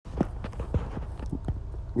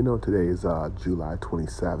Today is July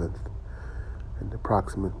 27th, and the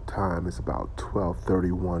approximate time is about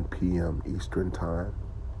 12:31 p.m. Eastern Time.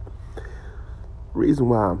 Reason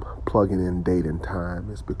why I'm plugging in date and time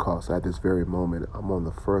is because at this very moment I'm on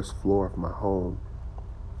the first floor of my home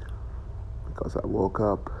because I woke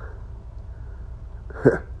up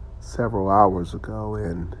several hours ago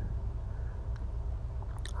and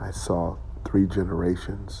I saw 3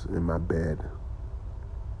 generations in my bed: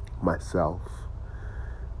 myself,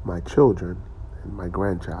 my children, and my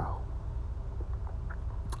grandchild.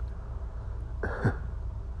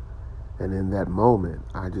 And in that moment,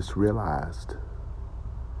 I just realized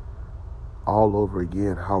all over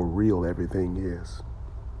again how real everything is.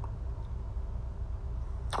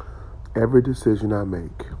 Every decision I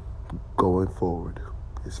make going forward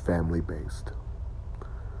is family-based.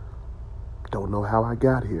 Don't know how I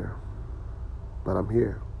got here, but I'm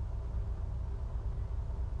here.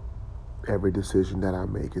 Every decision that I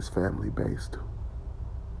make is family-based.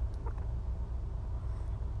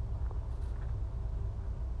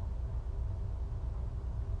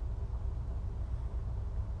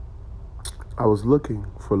 I was looking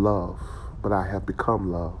for love, but I have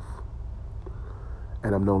become love.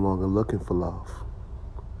 And I'm no longer looking for love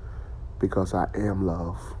because I am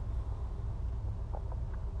love.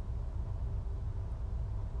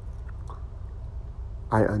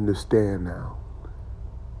 I understand now.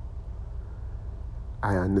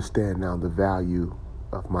 I understand now the value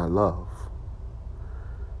of my love.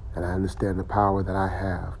 And I understand the power that I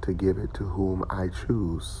have to give it to whom I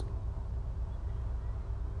choose.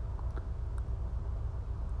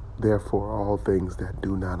 Therefore, all things that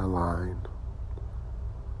do not align,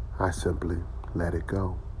 I simply let it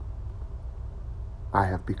go. I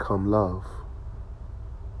have become love,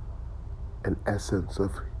 an essence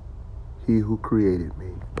of He who created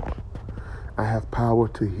me. I have power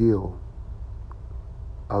to heal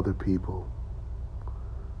other people.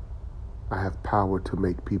 I have power to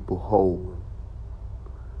make people whole.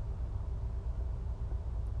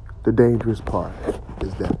 The dangerous part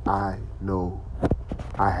is that I know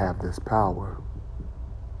I have this power,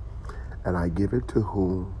 and I give it to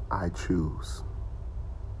whom I choose.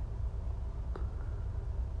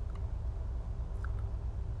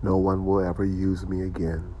 No one will ever use me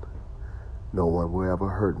again. No one will ever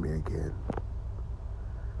hurt me again,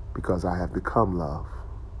 because I have become love.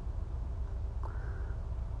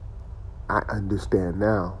 I understand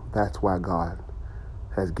now that's why God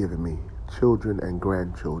has given me children and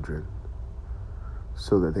grandchildren,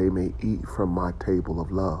 so that they may eat from my table of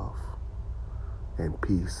love and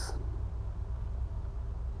peace.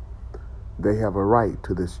 They have a right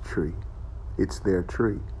to this tree. It's their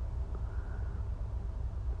tree.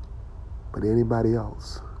 But anybody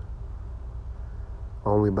else,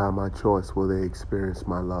 only by my choice will they experience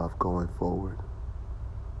my love going forward.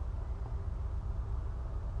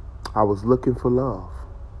 I was looking for love.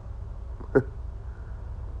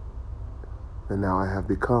 And now I have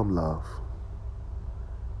become love.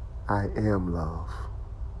 I am love.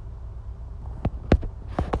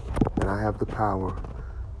 And I have the power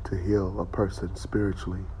to heal a person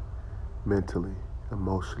spiritually, mentally,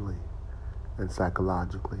 emotionally, and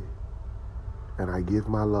psychologically. And I give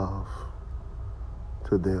my love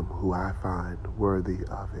to them who I find worthy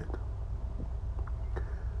of it.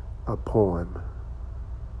 A poem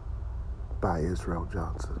by Israel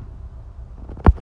Johnson.